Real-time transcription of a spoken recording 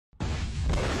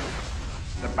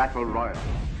the battle royal.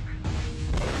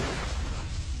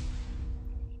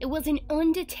 It was an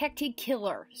undetected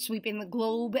killer sweeping the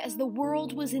globe as the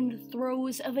world was in the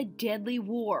throes of a deadly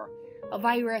war. A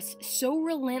virus so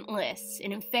relentless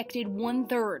it infected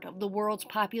 1/3 of the world's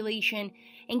population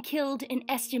and killed an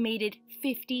estimated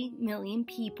 50 million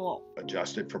people.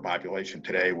 Adjusted for population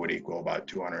today would equal about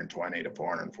 220 to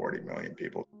 440 million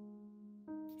people.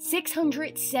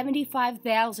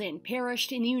 675,000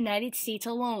 perished in the United States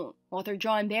alone. Author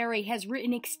John Barry has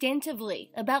written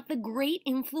extensively about the Great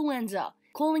Influenza,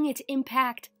 calling its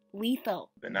impact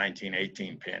lethal. The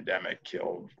 1918 pandemic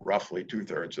killed roughly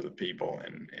 2/3 of the people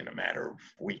in a matter of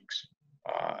weeks.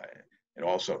 It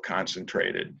also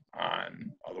concentrated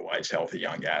on otherwise healthy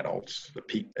young adults. The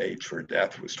peak age for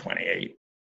death was 28.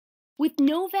 With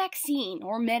no vaccine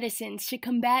or medicines to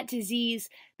combat disease,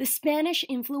 the Spanish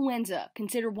influenza,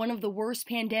 considered one of the worst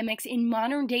pandemics in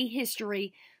modern-day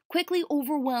history, quickly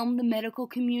overwhelmed the medical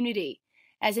community.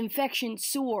 As infections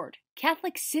soared,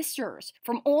 Catholic sisters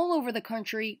from all over the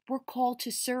country were called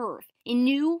to serve in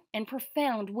new and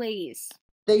profound ways.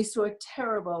 They saw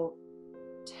terrible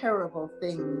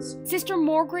things. Sister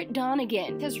Margaret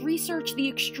Donegan has researched the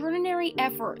extraordinary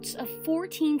efforts of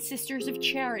 14 Sisters of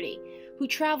Charity who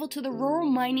traveled to the rural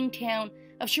mining town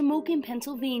of Shamokin,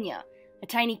 Pennsylvania, a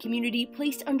tiny community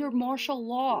placed under martial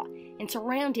law and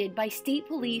surrounded by state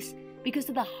police because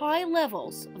of the high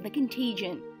levels of the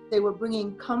contagion. They were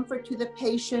bringing comfort to the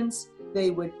patients. They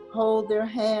would hold their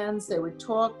hands, they would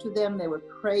talk to them, they would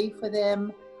pray for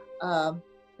them.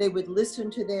 They would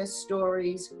listen to their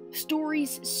stories.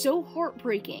 Stories so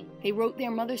heartbreaking, they wrote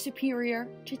their Mother Superior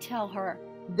to tell her.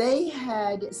 They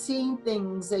had seen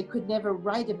things they could never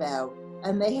write about,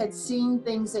 and they had seen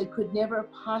things they could never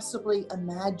possibly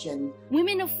imagine.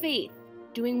 Women of faith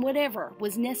doing whatever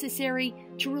was necessary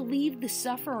to relieve the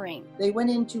suffering. They went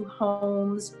into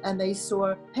homes and they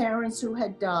saw parents who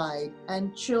had died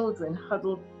and children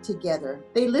huddled together.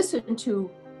 They listened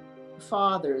to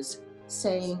fathers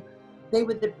saying, they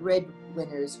were the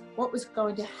breadwinners. What was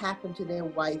going to happen to their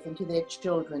wife and to their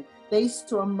children? They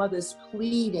saw mothers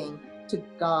pleading to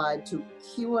God to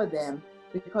cure them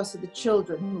because of the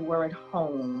children who were at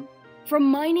home. From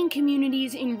mining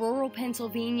communities in rural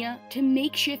Pennsylvania to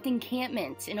makeshift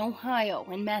encampments in Ohio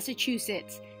and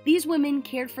Massachusetts, these women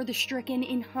cared for the stricken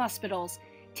in hospitals,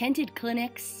 tented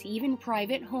clinics, even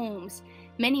private homes,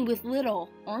 many with little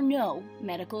or no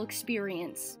medical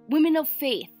experience. Women of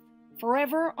faith,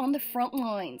 forever on the front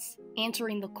lines,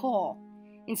 answering the call,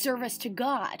 in service to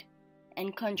God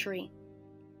and country.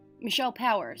 Michelle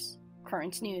Powers,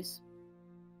 Currents News.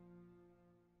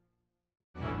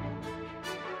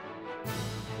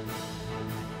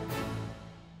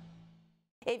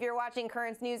 If you're watching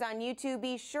Currents News on YouTube,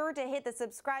 be sure to hit the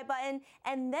subscribe button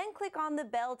and then click on the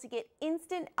bell to get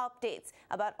instant updates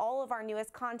about all of our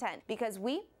newest content, because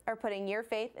we are putting your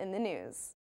faith in the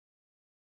news.